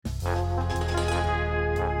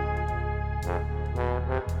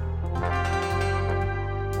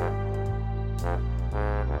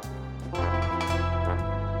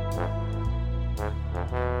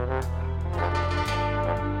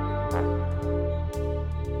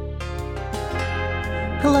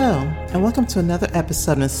Hello, and welcome to another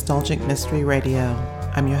episode of Nostalgic Mystery Radio.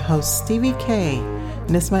 I'm your host, Stevie K,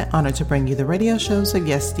 and it's my honor to bring you the radio shows of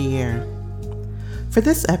yesteryear. For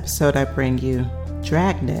this episode, I bring you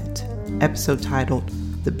Dragnet, episode titled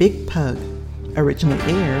The Big Pug, originally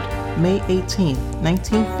aired May 18th,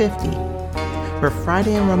 1950, where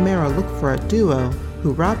Friday and Romero look for a duo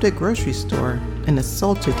who robbed a grocery store and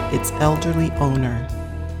assaulted its elderly owner.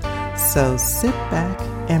 So sit back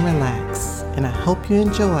and relax, and I hope you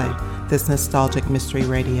enjoy this Nostalgic Mystery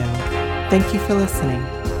Radio. Thank you for listening.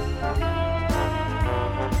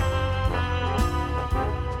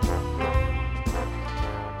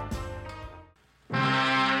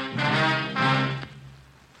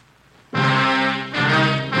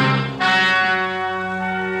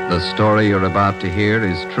 The story you're about to hear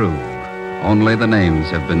is true. Only the names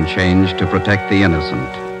have been changed to protect the innocent.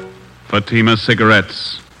 Fatima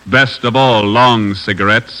Cigarettes, best of all long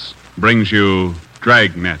cigarettes, brings you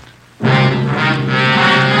Dragnet.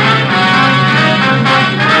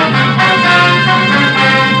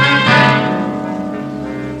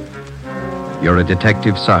 You're a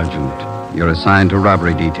detective sergeant. You're assigned to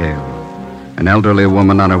robbery detail. An elderly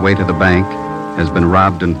woman on her way to the bank has been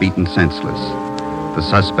robbed and beaten senseless. The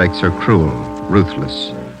suspects are cruel,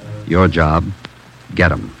 ruthless. Your job, get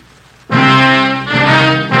them.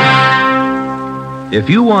 If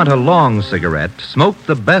you want a long cigarette, smoke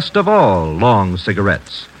the best of all long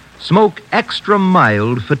cigarettes. Smoke extra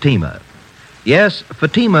mild Fatima. Yes,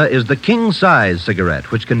 Fatima is the king-size cigarette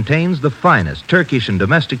which contains the finest Turkish and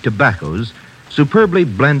domestic tobaccos superbly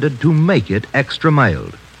blended to make it extra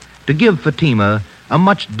mild. To give Fatima a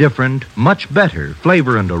much different, much better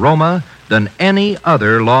flavor and aroma than any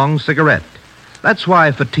other long cigarette. That's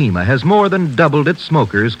why Fatima has more than doubled its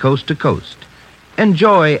smokers coast to coast.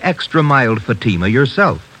 Enjoy extra mild Fatima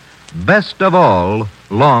yourself. Best of all,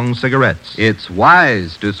 long cigarettes. It's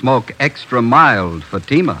wise to smoke extra mild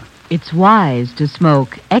Fatima. It's wise to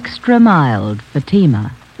smoke extra mild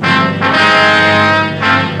Fatima.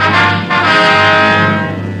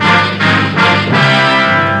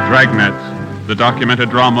 Dragnet, the documented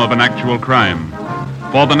drama of an actual crime.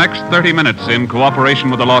 For the next 30 minutes, in cooperation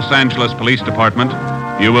with the Los Angeles Police Department,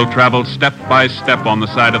 you will travel step by step on the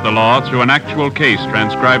side of the law through an actual case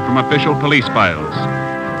transcribed from official police files.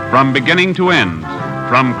 From beginning to end,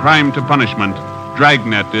 from crime to punishment,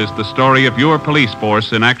 Dragnet is the story of your police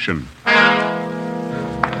force in action.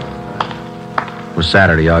 It was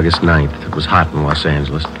Saturday, August 9th. It was hot in Los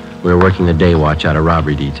Angeles. We were working the day watch out of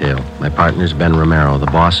robbery detail. My partner's Ben Romero. The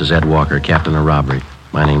boss is Ed Walker, captain of robbery.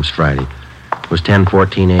 My name's Friday. It was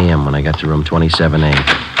 10:14 a.m. when I got to room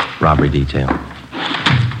 27A, robbery detail.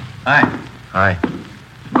 Hi. Hi.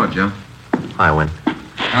 Hello, Joe. Hi, Win.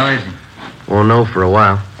 How is he? Won't know for a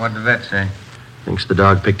while. What'd the vet say? Thinks the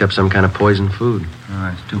dog picked up some kind of poisoned food.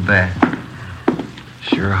 Oh, it's too bad.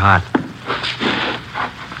 Sure hot.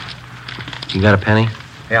 You got a penny?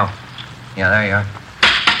 Yeah, there you are.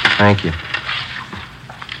 Thank you.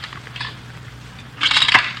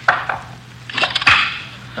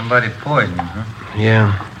 Somebody poisoned him, huh?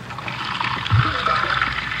 Yeah.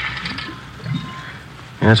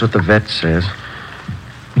 That's what the vet says.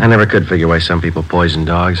 I never could figure why some people poison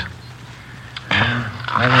dogs.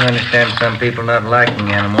 I can understand some people not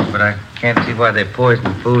liking animals, but I can't see why they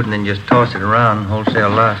poison food and then just toss it around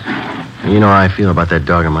wholesale loss. You know how I feel about that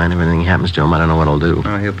dog of mine. If anything happens to him, I don't know what I'll do.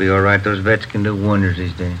 Oh, he'll be all right. Those vets can do wonders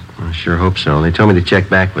these days. I sure hope so. They told me to check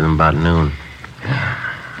back with him about noon.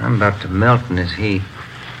 I'm about to melt in this heat.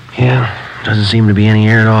 Yeah, doesn't seem to be any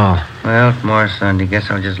air at all. Well, tomorrow's Sunday.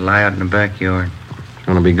 Guess I'll just lie out in the backyard. It's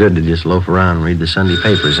going to be good to just loaf around and read the Sunday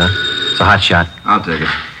papers, huh? It's a hot shot. I'll take it.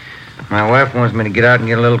 My wife wants me to get out and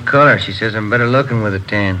get a little color. She says I'm better looking with a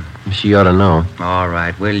tan. She ought to know. All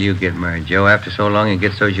right. Will you get married, Joe? After so long, it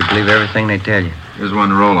gets so you believe everything they tell you. Here's one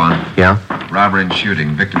to roll on. Yeah? Robbery and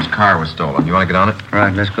shooting. Victim's car was stolen. You want to get on it? All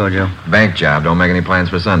right, let's go, Joe. Bank job. Don't make any plans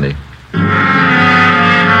for Sunday.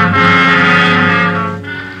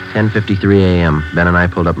 10:53 a.m. Ben and I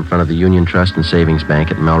pulled up in front of the Union Trust and Savings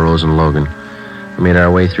Bank at Melrose and Logan. We made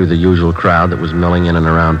our way through the usual crowd that was milling in and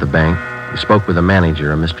around the bank. We spoke with the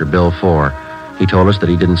manager, a Mr. Bill Fore. He told us that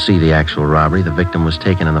he didn't see the actual robbery. The victim was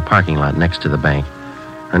taken in the parking lot next to the bank.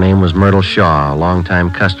 Her name was Myrtle Shaw, a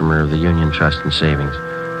longtime customer of the Union Trust and Savings.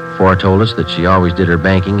 Fore told us that she always did her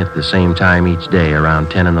banking at the same time each day, around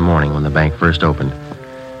 10 in the morning when the bank first opened.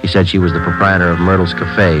 He said she was the proprietor of Myrtle's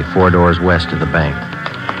Cafe, 4 doors west of the bank.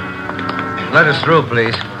 Let us through,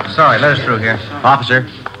 please. Sorry, let us through here. Officer,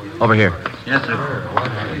 over here. Yes, sir.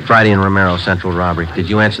 Friday and Romero, Central Robbery. Did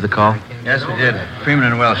you answer the call? Yes, we did. Freeman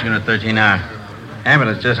and Welsh, Unit 13R.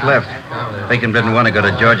 Ambulance just left. Victim didn't want to go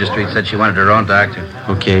to Georgia Street. Said she wanted her own doctor.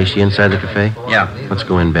 Okay, is she inside the cafe? Yeah. Let's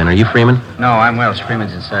go in, Ben. Are you Freeman? No, I'm Welch.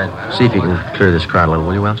 Freeman's inside. See if you can clear this crowd a little,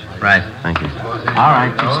 will you, Welch? Right. Thank you. All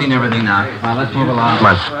right. You've seen everything now. Now, let's move along. Come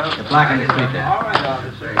on. Get black on the street there.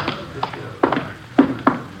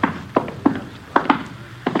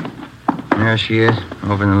 There she is,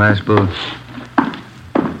 over in the last booth.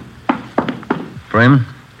 Freeman?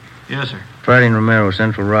 Yes, sir. Friday and Romero,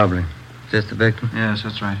 Central Robbery. Is this the victim? Yes,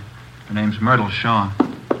 that's right. Her name's Myrtle Shaw.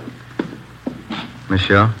 Miss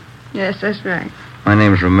Shaw? Yes, that's right. My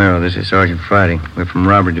name's Romero. This is Sergeant Friday. We're from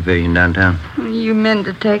Robbery Division downtown. You men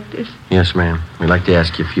detectives? Yes, ma'am. We'd like to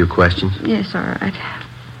ask you a few questions. Yes, all right.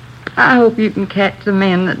 I hope you can catch the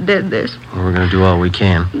men that did this. Well, we're going to do all we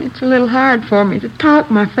can. It's a little hard for me to talk.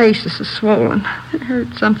 My face is so swollen. It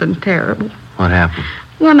hurt something terrible. What happened?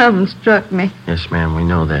 One of them struck me, Yes, ma'am, we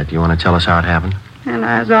know that. Do you want to tell us how it happened? and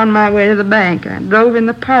I was on my way to the bank. I drove in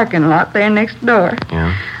the parking lot there next door.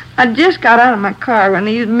 Yeah? I just got out of my car when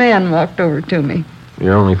these men walked over to me.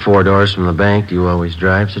 You're only 4 doors from the bank. Do you always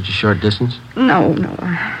drive such a short distance? No.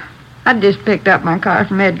 I just picked up my car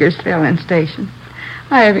from Edgar's filling station.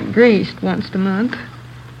 I have it greased once a month.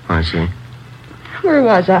 I see. Where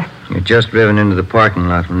was I? You'd just driven into the parking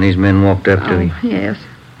lot when these men walked up to you. Yes.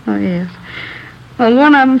 Oh, yes. Well,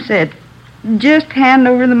 one of them said, just hand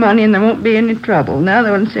over the money and there won't be any trouble. The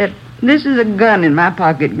other one said, this is a gun in my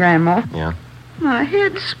pocket, Grandma. Yeah? My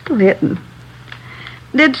head's splitting.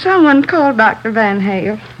 Did someone call Dr. Van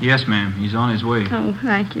Hale? Yes, ma'am. He's on his way. Oh,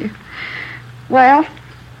 thank you. Well,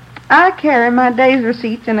 I carry my day's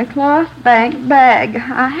receipts in a cloth bank bag.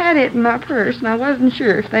 I had it in my purse, and I wasn't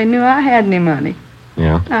sure if they knew I had any money.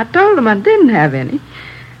 Yeah? I told them I didn't have any.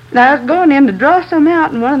 And I was going in to draw some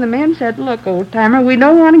out, and one of the men said, look, old-timer, we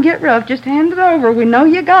don't want to get rough. Just hand it over. We know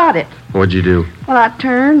you got it. What'd you do? Well, I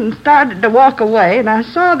turned and started to walk away, and I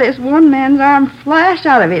saw this one man's arm flash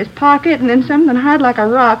out of his pocket, and then something hard like a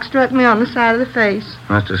rock struck me on the side of the face.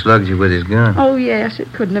 Must have slugged you with his gun. Oh, yes,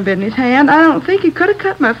 it couldn't have been his hand. I don't think he could have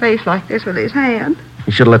cut my face like this with his hand.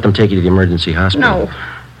 You should have let them take you to the emergency hospital.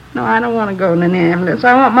 No, I don't want to go in an ambulance.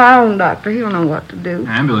 I want my own doctor. He'll know what to do.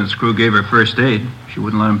 Ambulance crew gave her first aid. She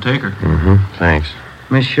wouldn't let him take her. Mm-hmm. Thanks.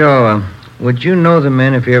 Miss Shaw, would you know the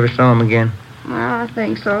men if you ever saw them again? Well, I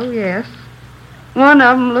think so, yes. One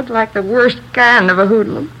of them looked like the worst kind of a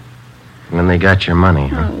hoodlum. When they got your money,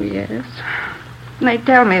 huh? Oh, yes. And they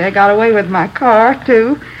tell me they got away with my car,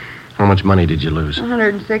 too. How much money did you lose?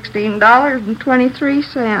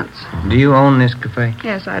 $116.23. Do you own this cafe?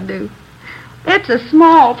 Yes, I do. It's a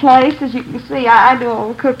small place, as you can see. I do all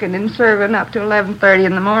the cooking and serving up to 11:30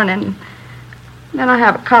 in the morning. Then I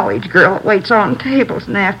have a college girl that waits on tables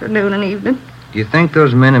in the afternoon and evening. Do you think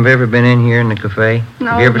those men have ever been in here in the cafe?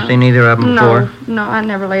 No. Have you ever seen either of them before? No, I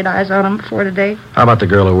never laid eyes on them before today. How about the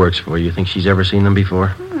girl who works for you? You think she's ever seen them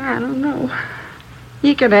before? I don't know.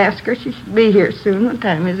 You can ask her. She should be here soon. What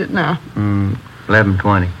time is it now?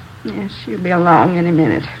 11:20. Yes, she'll be along any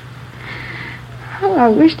minute. Oh, I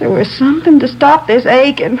wish there was something to stop this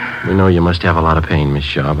aching. We know you must have a lot of pain, Miss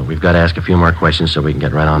Shaw, but we've got to ask a few more questions so we can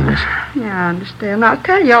get right on this. Yeah, I understand. I'll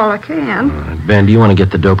tell you all I can. Ben, do you want to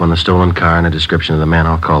get the dope on the stolen car and a description of the man?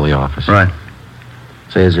 I'll call the office. Right.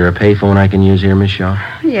 Say, is there a payphone I can use here, Miss Shaw?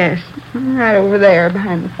 Yes, right over there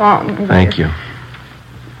behind the fountain. Thank you.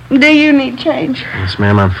 Do you need change? Yes,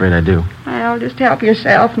 ma'am, I'm afraid I do. Well, just help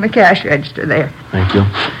yourself in the cash register there. Thank you.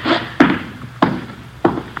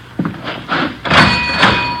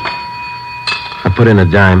 I put in a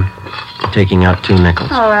dime, taking out 2 nickels.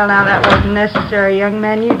 Oh, well, now that wasn't necessary, young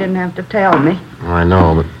man. You didn't have to tell me. Well, I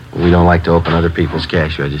know, but we don't like to open other people's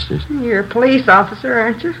cash registers. You're a police officer,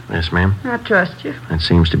 aren't you? Yes, ma'am. I trust you. That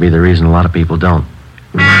seems to be the reason a lot of people don't.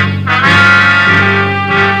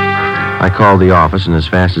 I called the office, and as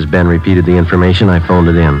fast as Ben repeated the information, I phoned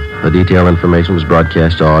it in. The detailed information was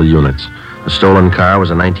broadcast to all units. The stolen car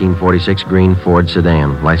was a 1946 green Ford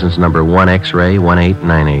sedan, license number 1X-Ray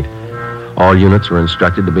 1898. All units were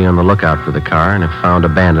instructed to be on the lookout for the car, and if found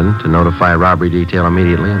abandoned, to notify robbery detail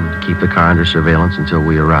immediately and keep the car under surveillance until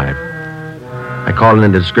we arrived. I called in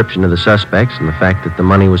a description of the suspects and the fact that the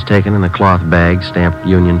money was taken in a cloth bag stamped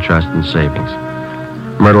Union Trust and Savings.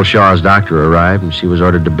 Myrtle Shaw's doctor arrived, and she was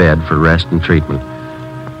ordered to bed for rest and treatment.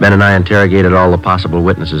 Ben and I interrogated all the possible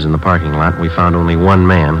witnesses in the parking lot, and we found only one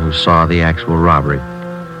man who saw the actual robbery.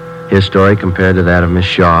 His story compared to that of Miss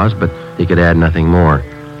Shaw's, but he could add nothing more.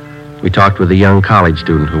 We talked with a young college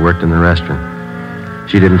student who worked in the restaurant.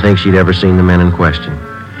 She didn't think she'd ever seen the men in question.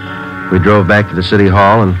 We drove back to the city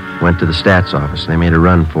hall and went to the stats office. They made a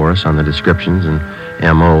run for us on the descriptions and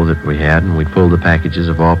M.O. that we had, and we pulled the packages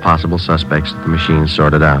of all possible suspects that the machine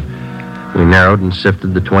sorted out. We narrowed and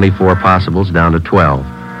sifted the 24 possibles down to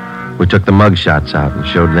 12. We took the mug shots out and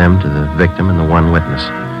showed them to the victim and the one witness.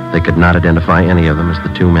 They could not identify any of them as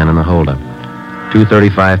the two men in the holdup.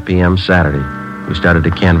 2:35 p.m. Saturday, we started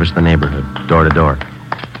to canvass the neighborhood, door to door.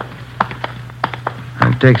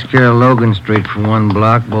 That takes care of Logan Street for one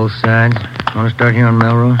block, both sides. Want to start here on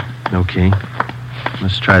Melrose? Okay.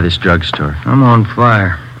 Let's try this drugstore. I'm on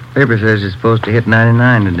fire. Paper says it's supposed to hit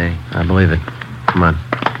 99 today. I believe it. Come on.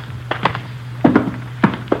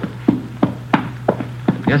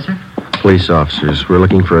 Yes, sir? Police officers. We're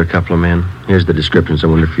looking for a couple of men. Here's the descriptions. I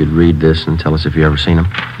wonder if you'd read this and tell us if you ever seen them.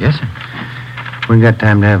 Yes, sir. We got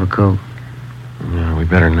time to have a coat. No, we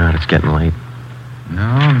better not. It's getting late. No,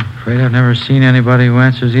 I'm afraid I've never seen anybody who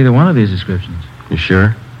answers either one of these descriptions. You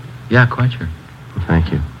sure? Yeah, quite sure. Well,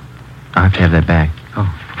 thank you. I'll have to have that back. Oh.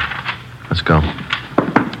 Let's go.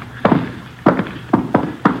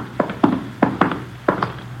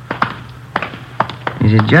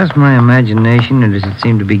 Is it just my imagination, or does it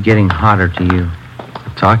seem to be getting hotter to you?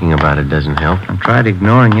 Talking about it doesn't help. I've tried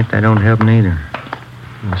ignoring it. That don't help neither.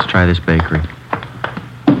 Let's try this bakery.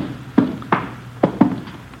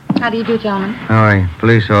 How do you do, gentlemen? All right,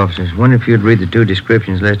 police officers. Wonder if you'd read the two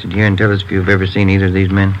descriptions listed here and tell us if you've ever seen either of these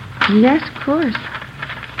men. Yes, of course.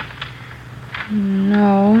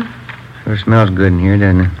 No. Sure smells good in here,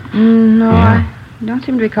 doesn't it? No, Yeah. I don't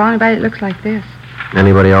seem to recall anybody that looks like this.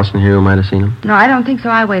 Anybody else in here who might have seen him? No, I don't think so.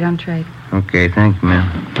 I wait on trade. Okay, thank you,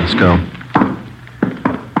 ma'am. Let's go.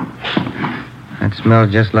 That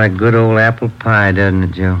smells just like good old apple pie, doesn't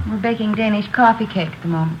it, Joe? We're baking Danish coffee cake at the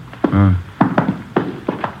moment.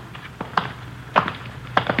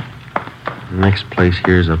 The next place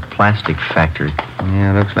here's a plastic factory.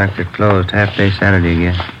 Yeah, looks like they're closed. Half day Saturday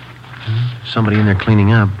again. Somebody in there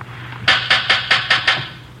cleaning up.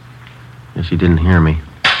 Guess he didn't hear me.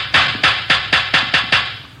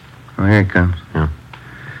 Oh, here it comes. Yeah.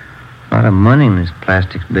 A lot of money in this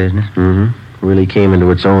plastics business. Mm-hmm. Really came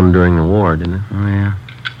into its own during the war, didn't it? Oh, yeah.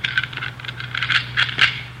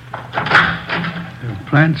 The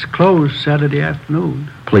plant's closed Saturday afternoon.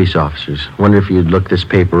 Police officers. Wonder if you'd look this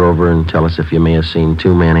paper over and tell us if you may have seen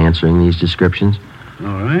two men answering these descriptions.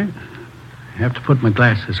 All right. I have to put my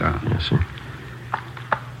glasses on. Yes, sir.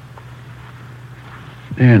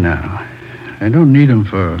 There now. I don't need them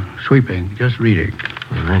for sweeping, just reading.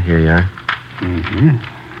 All right, here you are. Mm-hmm.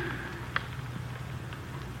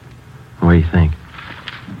 What do you think?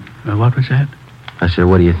 What was that? I said,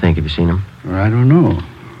 what do you think? Have you seen him? I don't know.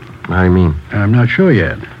 How do you mean? I'm not sure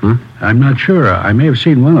yet. Hmm? I'm not sure. I may have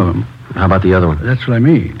seen one of them. How about the other one? That's what I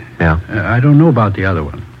mean. Yeah. I don't know about the other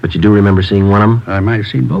one. But you do remember seeing one of them? I might have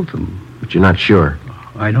seen both of them. But you're not sure?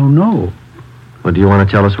 I don't know. Well, do you want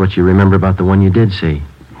to tell us what you remember about the one you did see?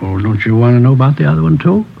 Oh, don't you want to know about the other one,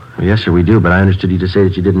 too? Well, yes, sir, we do, but I understood you to say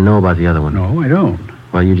that you didn't know about the other one. No, I don't.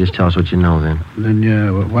 Well, you just tell us what you know, then. Then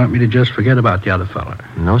you want me to just forget about the other fella?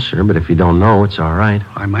 No, sir, but if you don't know, it's all right.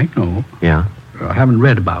 I might know. Yeah? I haven't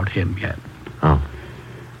read about him yet. Oh.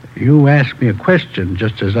 You asked me a question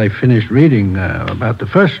just as I finished reading about the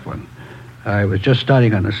first one. I was just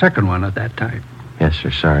starting on the second one at that time. Yes, sir,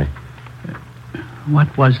 sorry.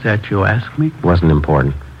 What was that you asked me? Wasn't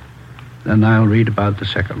important. Then I'll read about the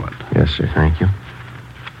second one. Yes, sir, thank you.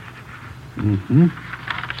 Mm-hmm.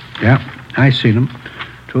 Yeah, I seen them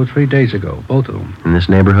 2 or 3 days ago, both of them. In this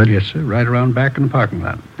neighborhood? Yes, sir, right around back in the parking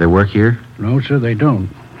lot. They work here? No, sir, they don't.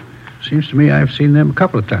 Seems to me I've seen them a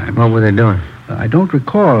couple of times. What were they doing? I don't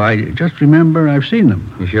recall. I just remember I've seen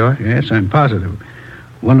them. You sure? Yes, I'm positive.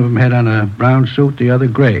 One of them had on a brown suit, the other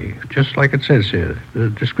gray, just like it says here. The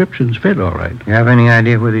descriptions fit all right. You have any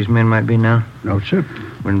idea where these men might be now? No, sir.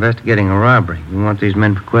 We're investigating a robbery. We want these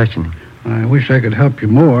men for questioning. I wish I could help you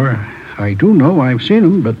more. I do know I've seen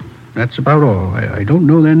them, but that's about all. I don't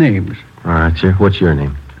know their names. All right, sir. What's your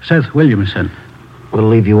name? Seth Williamson. We'll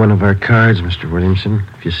leave you one of our cards, Mr. Williamson.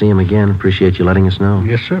 If you see him again, appreciate you letting us know.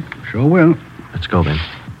 Yes, sir. Sure will. Let's go, then.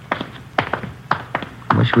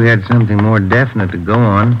 Wish we had something more definite to go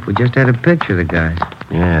on. If we just had a picture of the guys.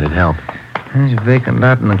 Yeah, it'd help. There's a vacant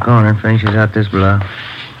lot in the corner. Finishes out this block.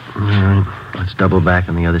 All right. Let's double back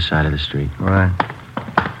on the other side of the street. Right.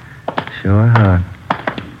 Sure hot.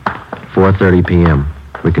 4:30 p.m.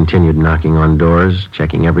 We continued knocking on doors,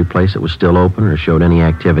 checking every place that was still open or showed any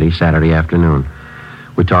activity Saturday afternoon.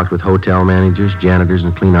 We talked with hotel managers, janitors,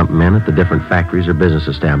 and cleanup men at the different factories or business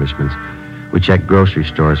establishments. We checked grocery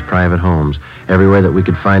stores, private homes, everywhere that we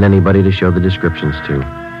could find anybody to show the descriptions to.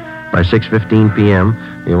 By 6:15 p.m.,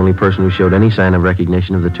 the only person who showed any sign of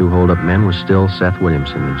recognition of the two hold-up men was still Seth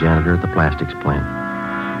Williamson, the janitor at the plastics plant.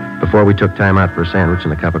 Before we took time out for a sandwich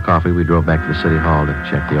and a cup of coffee, we drove back to the city hall to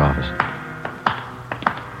check the office.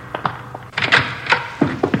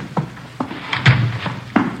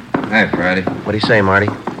 Hey, Friday. What do you say, Marty?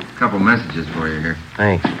 Couple messages for you here.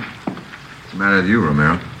 Thanks. What's the matter with you,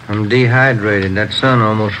 Romero? I'm dehydrated. That sun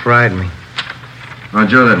almost fried me. Well,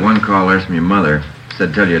 Joe, that one call there's from your mother.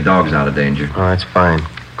 Said tell you your dog's out of danger. Oh, that's fine.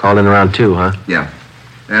 Called in around 2, huh? Yeah.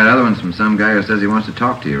 That other one's from some guy who says he wants to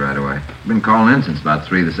talk to you right away. Been calling in since about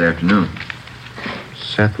 3 this afternoon.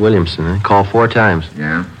 Seth Williamson, eh? Called 4 times.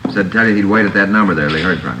 Yeah. Said tell you he'd wait at that number there till he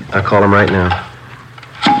heard from you. I'll call him right now.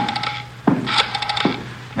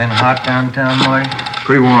 Been hot downtown, Marty?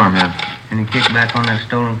 Pretty warm, yeah. Any kickback on that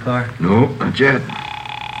stolen car? No, not yet.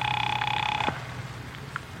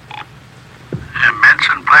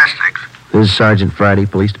 Benson Plastics. This is Sergeant Friday,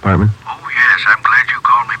 Police Department. Oh, yes, I'm glad you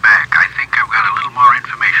called me back. I think I've got a little more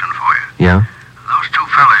information for you. Yeah? Those 2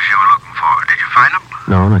 fellas you were looking for, did you find them?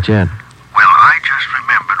 No, not yet. Well, I just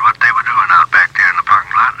remembered what they were doing out back there in the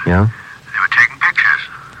parking lot. Yeah? They were taking pictures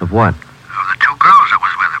Of what? of the 2 girls that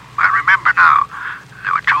was with them. I remember now.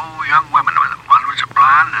 There were 2 young women with them. One was a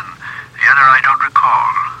blonde and the other I don't recall.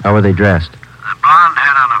 How were they dressed? The blonde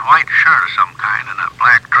had on a white shirt of some kind and a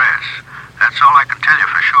black dress. That's all I can tell you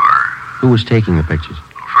for sure. Who was taking the pictures?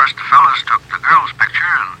 First the fellas took the girls' picture,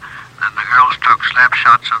 and then the girls took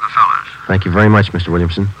snapshots of the fellas. Thank you very much, Mr.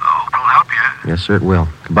 Williamson. Oh, it'll help you. Yes, sir, it will.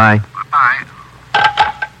 Goodbye. Goodbye.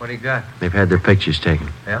 What do you got? They've had their pictures taken.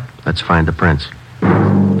 Yeah? Let's find the prints.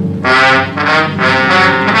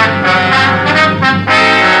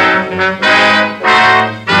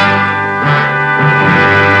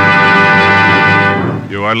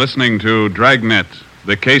 You are listening to Dragnet,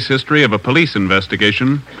 the case history of a police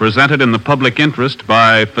investigation presented in the public interest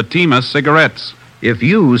by Fatima Cigarettes. If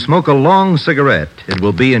you smoke a long cigarette, it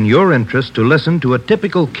will be in your interest to listen to a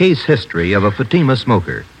typical case history of a Fatima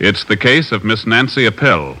smoker. It's the case of Miss Nancy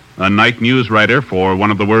Appel, a night news writer for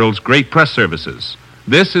one of the world's great press services.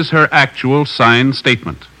 This is her actual signed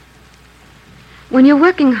statement. When you're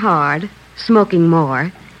working hard, smoking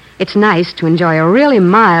more, it's nice to enjoy a really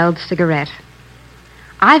mild cigarette.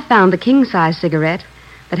 I've found the king-size cigarette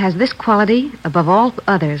that has this quality above all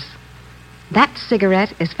others. That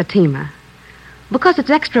cigarette is Fatima. Because it's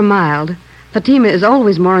extra mild, Fatima is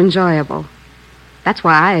always more enjoyable. That's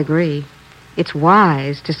why I agree. It's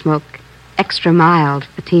wise to smoke extra mild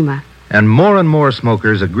Fatima. And more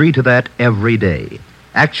smokers agree to that every day.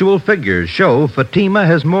 Actual figures show Fatima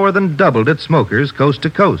has more than doubled its smokers coast to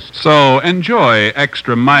coast. So enjoy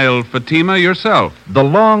extra mild Fatima yourself. The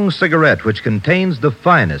long cigarette, which contains the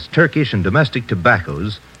finest Turkish and domestic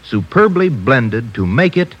tobaccos, superbly blended to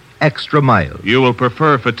make it extra mild. You will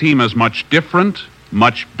prefer Fatima's much different,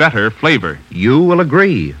 much better flavor. You will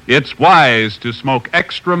agree. It's wise to smoke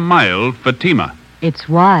extra mild Fatima. It's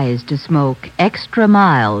wise to smoke extra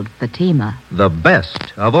mild Fatima. The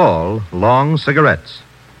best of all long cigarettes.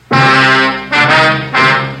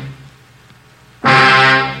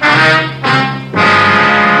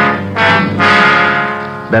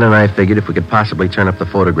 Ben and I figured if we could possibly turn up the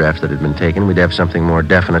photographs that had been taken, we'd have something more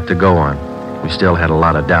definite to go on. We still had a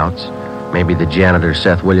lot of doubts. Maybe the janitor,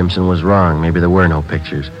 Seth Williamson, was wrong. Maybe there were no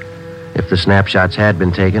pictures. If the snapshots had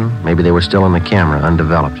been taken, maybe they were still on the camera,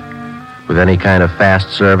 undeveloped. With any kind of fast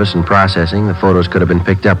service and processing, the photos could have been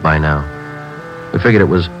picked up by now. We figured it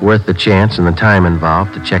was worth the chance and the time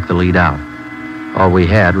involved to check the lead out. All we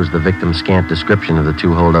had was the victim's scant description of the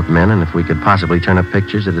 2 hold-up men, and if we could possibly turn up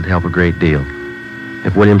pictures, it'd help a great deal.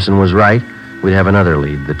 If Williamson was right, we'd have another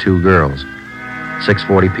lead, the 2 girls.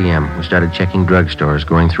 6:40 p.m., we started checking drugstores,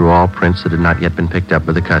 going through all prints that had not yet been picked up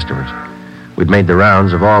by the customers. We'd made the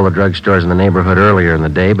rounds of all the drugstores in the neighborhood earlier in the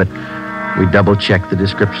day, but we double-checked the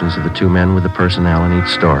descriptions of the 2 men with the personnel in each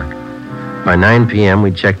store. By 9 p.m.,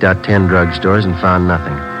 we'd checked out 10 drugstores and found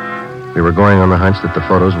nothing. We were going on the hunch that the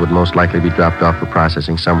photos would most likely be dropped off for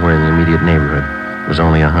processing somewhere in the immediate neighborhood. It was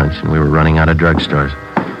only a hunch, and we were running out of drugstores.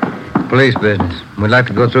 Police business. We'd like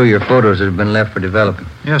to go through your photos that have been left for developing.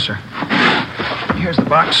 Yes, sir. Here's the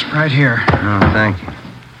box right here. Oh, thank you.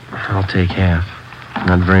 I'll take half.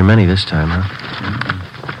 Not very many this time, huh?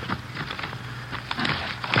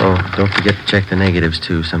 Oh, don't forget to check the negatives,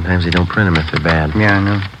 too. Sometimes they don't print them if they're bad. Yeah, I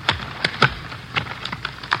know.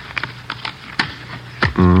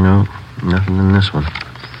 No, nothing in this one.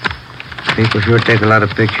 People sure take a lot of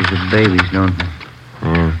pictures of babies, don't they?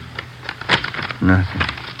 Yeah. Nothing.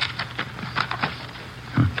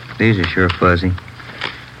 These are sure fuzzy.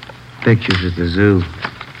 Pictures of the zoo.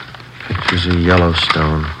 Pictures of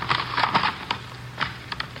Yellowstone.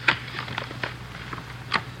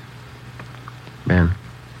 Ben.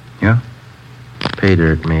 Yeah? Pay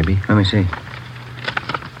dirt, maybe. Let me see.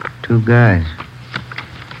 2 guys.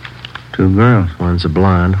 2 girls. One's a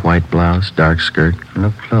blonde, white blouse, dark skirt.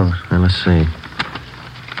 Look close. Now, let's see.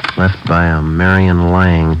 Left by a Marion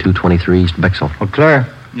Lang, 223 East Bixel. Well, Claire.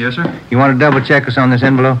 Yes, sir? You want to double check us on this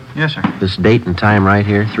envelope? Yes, sir. This date and time right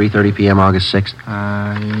here, 3:30 p.m., August 6th.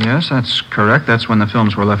 Yes, that's correct. That's when the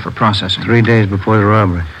films were left for processing. 3 days before the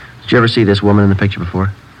robbery. Did you ever see this woman in the picture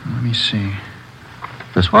before? Let me see.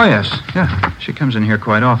 This one? Oh, yes. Yeah, she comes in here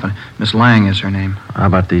quite often. Miss Lang is her name. How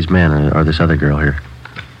about these men or this other girl here?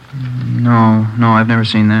 No, I've never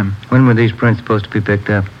seen them. When were these prints supposed to be picked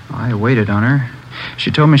up? I waited on her.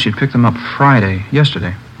 She told me she'd pick them up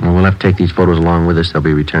yesterday. Well, we'll have to take these photos along with us. They'll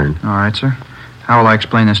be returned. All right, sir. How will I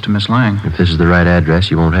explain this to Miss Lang? If this is the right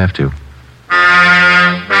address, you won't have to.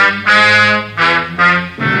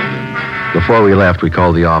 Before we left, we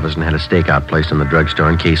called the office and had a stakeout placed in the drugstore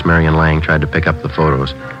in case Marion Lang tried to pick up the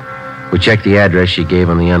photos. We checked the address she gave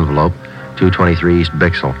on the envelope, 223 East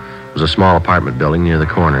Bixel. It was a small apartment building near the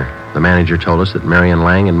corner. The manager told us that Marion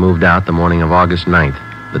Lang had moved out the morning of August 9th,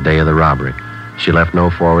 the day of the robbery. She left no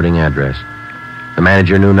forwarding address. The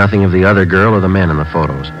manager knew nothing of the other girl or the men in the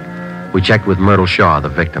photos. We checked with Myrtle Shaw, the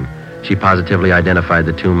victim. She positively identified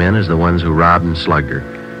the two men as the ones who robbed and slugged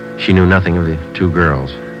her. She knew nothing of the two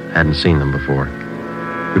girls. Hadn't seen them before.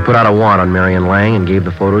 We put out a warrant on Marion Lang and gave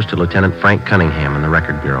the photos to Lieutenant Frank Cunningham and the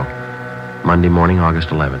record bureau. Monday morning, August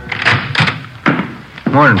 11th.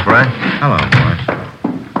 Morning, Frank. Hello,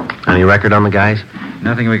 boss. Any record on the guys?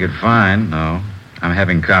 Nothing we could find, no. I'm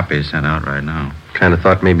having copies sent out right now. Kind of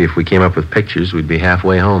thought maybe if we came up with pictures, we'd be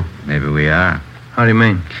halfway home. Maybe we are. How do you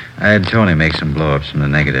mean? I had Tony make some blow-ups from the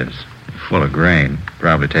negatives. Full of grain.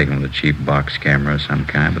 Probably taken with a cheap box camera of some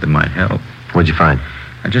kind, but they might help. What'd you find?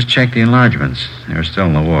 I just checked the enlargements. They were still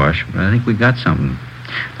in the wash, but I think we got something.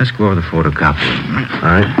 Let's go over the photocopies. All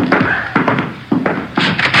right.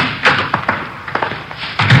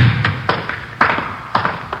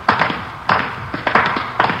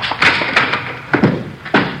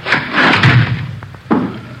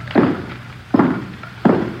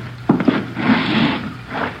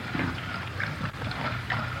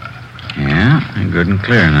 Good and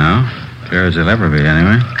clear now. Clear as they'll ever be,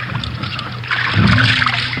 anyway.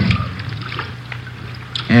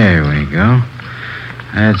 Here we go.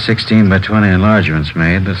 I had 16 by 20 enlargements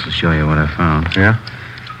made. This will show you what I found. Yeah?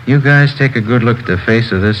 You guys take a good look at the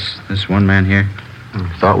face of this one man here.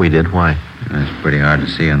 Thought we did. Why? That's pretty hard to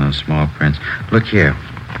see on those small prints. Look here.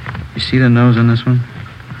 You see the nose on this one?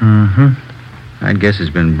 Mm-hmm. I'd guess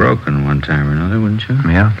it's been broken one time or another, wouldn't you?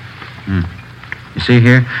 Yeah. You see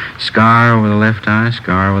here? Scar over the left eye,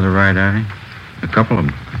 scar over the right eye. A couple of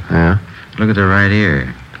them. Yeah? Look at the right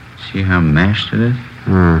ear. See how mashed it is?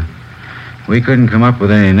 Hmm. We couldn't come up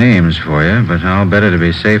with any names for you, but I'll bet it'd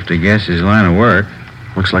be safe to guess his line of work.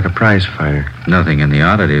 Looks like a prize fighter. Nothing in the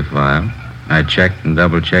oddity file. I checked and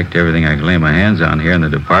double-checked everything I could lay my hands on here in the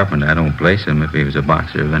department. I don't place him if he was a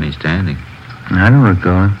boxer of any standing. I don't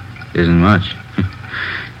recall him. Isn't much.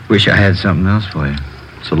 Wish I had something else for you.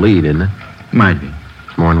 It's a lead, isn't it? Might be.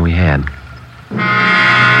 It's more than we had.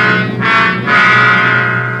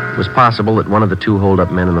 It was possible that one of the two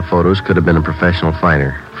hold-up men in the photos could have been a professional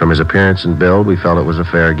fighter. From his appearance and build, we felt it was a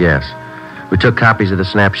fair guess. We took copies of the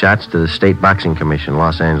snapshots to the State Boxing Commission,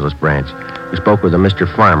 Los Angeles branch. We spoke with a Mr.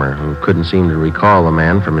 Farmer, who couldn't seem to recall the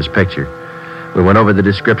man from his picture. We went over the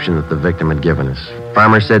description that the victim had given us.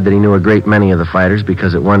 Farmer said that he knew a great many of the fighters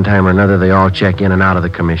because at one time or another they all check in and out of the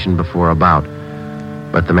commission before a bout.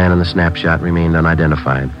 But the man in the snapshot remained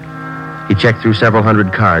unidentified. He checked through several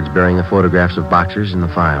hundred cards bearing the photographs of boxers in the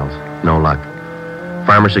files. No luck.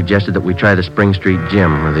 Farmer suggested that we try the Spring Street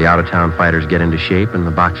Gym, where the out-of-town fighters get into shape and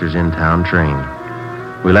the boxers in town train.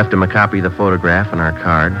 We left him a copy of the photograph and our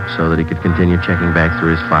card so that he could continue checking back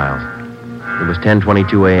through his files. It was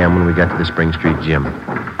 10:22 a.m. when we got to the Spring Street Gym.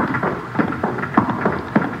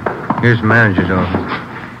 Here's the manager's office.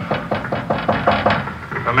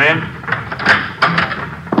 Come in.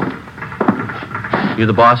 You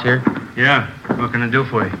the boss here? Yeah. What can I do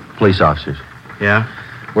for you? Police officers. Yeah?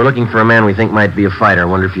 We're looking for a man we think might be a fighter. I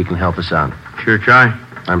wonder if you can help us out. Sure try.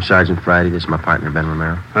 I'm Sergeant Friday. This is my partner, Ben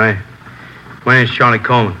Romero. Hi. My name's Charlie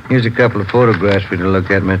Coleman. Here's a couple of photographs for you to look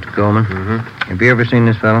at, Mr. Coleman. Mm-hmm. Have you ever seen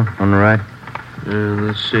this fellow on the right?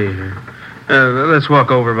 Let's see here. Let's walk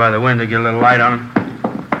over by the window, get a little light on him.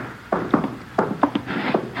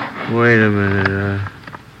 Wait a minute.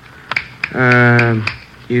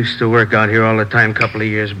 Used to work out here all the time a couple of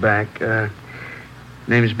years back.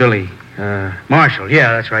 Name's Billy. Marshall.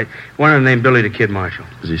 Yeah, that's right. One of them named Billy the Kid Marshall.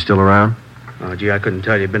 Is he still around? Oh, gee, I couldn't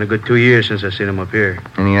tell you. It's been a good 2 years since I seen him up here.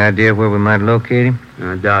 Any idea where we might locate him?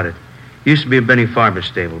 I doubt it. Used to be a Benny Farber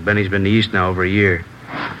stable. Benny's been to the East now over a year.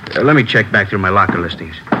 Let me check back through my locker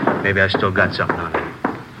listings. Maybe I still got something on him.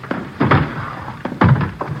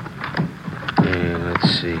 Yeah,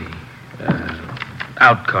 let's see.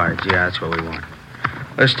 Out cards, yeah, that's what we want.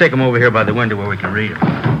 Let's take them over here by the window where we can read them.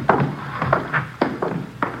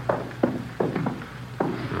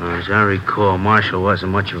 As I recall, Marshall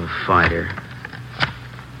wasn't much of a fighter.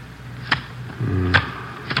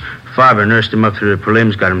 Father nursed him up through the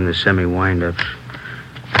prelims, got him in the semi-windups.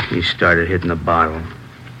 He started hitting the bottle.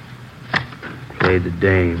 Played the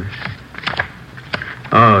dames.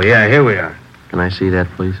 Oh, yeah, here we are. Can I see that,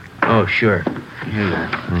 please? Oh, sure. Here you are.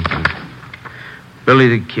 Thank you. Billy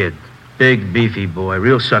the Kid. Big, beefy boy.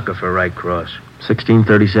 Real sucker for right cross.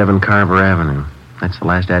 1637 Carver Avenue. That's the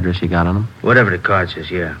last address you got on him? Whatever the card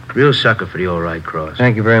says, yeah. Real sucker for the old right cross.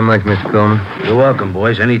 Thank you very much, Mr. Coleman. You're welcome,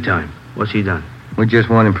 boys. Anytime. What's he done? We just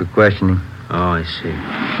want him for questioning. Oh, I see.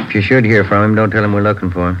 If you should hear from him, don't tell him we're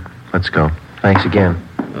looking for him. Let's go. Thanks again.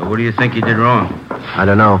 What do you think he did wrong? I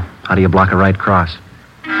don't know. How do you block a right cross?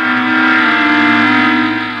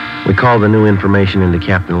 We called the new information into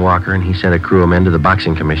Captain Walker, and he sent a crew of men to the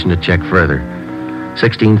Boxing Commission to check further.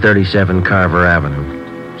 1637 Carver Avenue.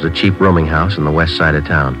 It was a cheap rooming house in the west side of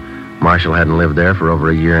town. Marshall hadn't lived there for over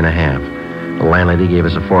a year and a half. The landlady gave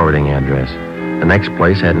us a forwarding address. The next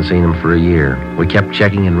place hadn't seen him for a year. We kept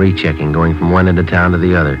checking and rechecking, going from one end of town to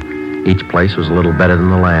the other. Each place was a little better than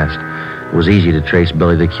the last. It was easy to trace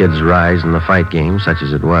Billy the Kid's rise in the fight game, such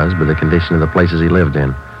as it was, by the condition of the places he lived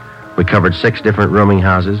in. We covered 6 different rooming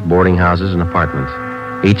houses, boarding houses, and apartments.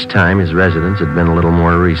 Each time, his residence had been a little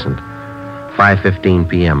more recent. 5:15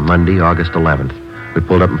 p.m., Monday, August 11th. We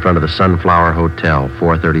pulled up in front of the Sunflower Hotel,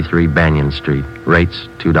 433 Banyan Street. Rates,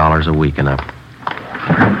 $2 a week and up.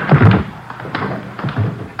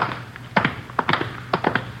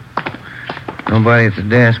 Nobody at the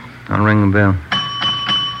desk. I'll ring the bell.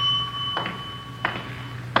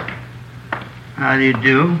 How do you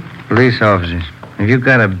do? Police officers. Have you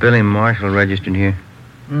got a Billy Marshall registered here?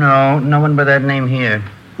 No, no one by that name here.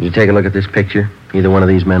 Did you take a look at this picture? Either one of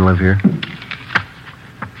these men live here?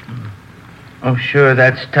 Oh, sure,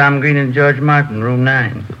 that's Tom Green and George Martin, room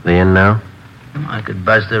 9. They in now? I could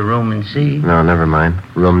buzz their room and see. No, never mind.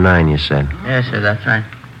 Room 9, you said. Yes, sir, that's right.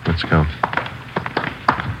 Let's go.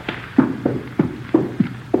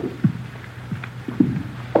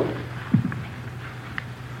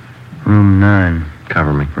 Room 9.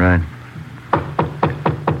 Cover me. Right.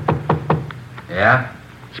 Yeah?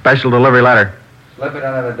 Special delivery letter. Slip it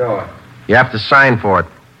under the door. You have to sign for it.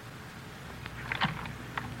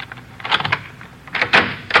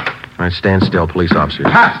 All right, stand still, police officers.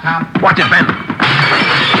 Pass, Tom. Watch it, Ben.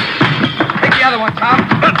 Take the other one, Tom.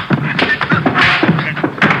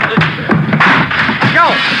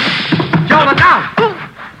 Joe, look out!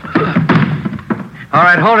 All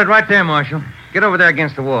right, hold it right there, Marshal. Get over there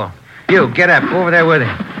against the wall. You, get up. Go over there with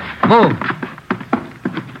him. Move.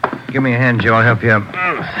 Give me a hand, Joe. I'll help you up.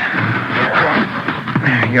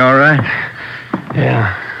 You all right?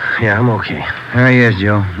 Yeah, I'm okay. There he is,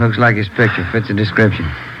 Joe. Looks like his picture. Fits the description.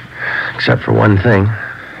 Except for one thing.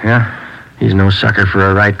 Yeah? He's no sucker for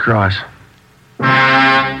a right cross. The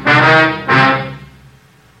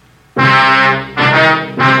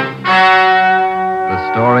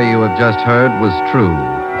story you have just heard was true.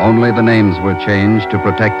 Only the names were changed to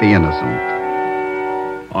protect the innocent.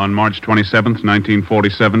 On March 27th,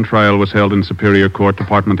 1947, trial was held in Superior Court,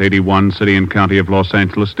 Department 81, City and County of Los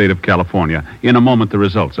Angeles, State of California. In a moment, the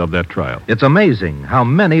results of that trial. It's amazing how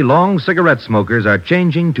many long cigarette smokers are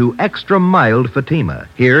changing to extra mild Fatima.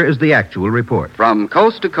 Here is the actual report. From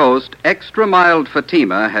coast to coast, extra mild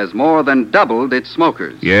Fatima has more than doubled its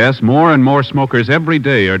smokers. Yes, more and more smokers every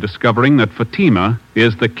day are discovering that Fatima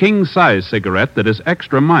is the king-size cigarette that is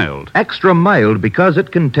extra mild. Extra mild because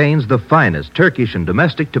it contains the finest Turkish and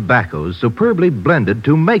domestic tobaccos superbly blended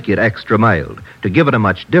to make it extra mild, to give it a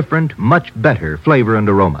much different, much better flavor and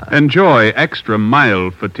aroma. Enjoy extra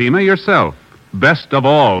mild Fatima yourself. Best of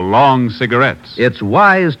all long cigarettes. It's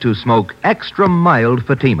wise to smoke extra mild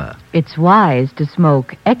Fatima. It's wise to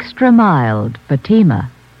smoke extra mild Fatima.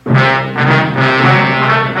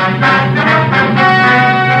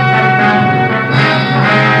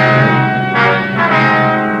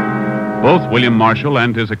 Both William Marshall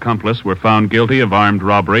and his accomplice were found guilty of armed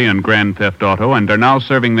robbery and grand theft auto and are now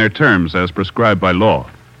serving their terms as prescribed by law.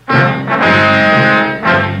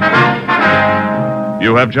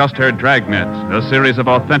 You have just heard Dragnet, a series of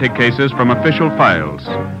authentic cases from official files.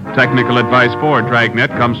 Technical advice for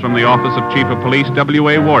Dragnet comes from the Office of Chief of Police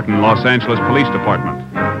W.A. Wharton, Los Angeles Police Department.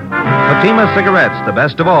 Fatima Cigarettes, the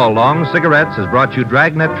best of all long cigarettes, has brought you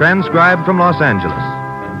Dragnet transcribed from Los Angeles.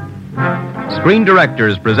 Screen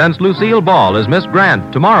Directors presents Lucille Ball as Miss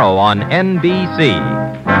Grant tomorrow on NBC.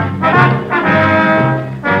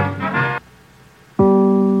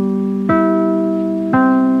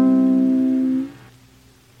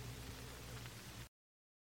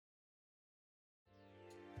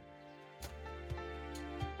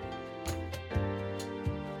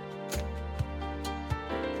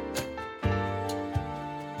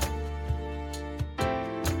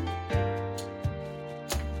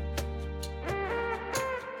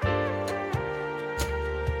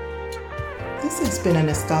 has been a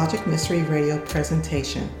Nostalgic Mystery Radio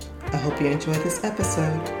presentation. I hope you enjoyed this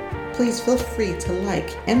episode. Please feel free to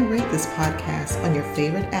like and rate this podcast on your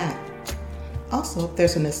favorite app. Also,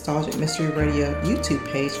 there's a Nostalgic Mystery Radio YouTube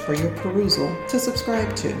page for your perusal to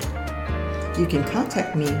subscribe to. You can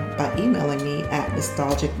contact me by emailing me at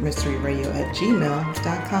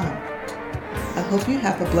nostalgicmysteryradio@gmail.com. I hope you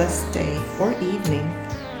have a blessed day or evening.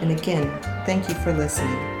 And again, thank you for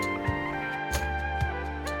listening.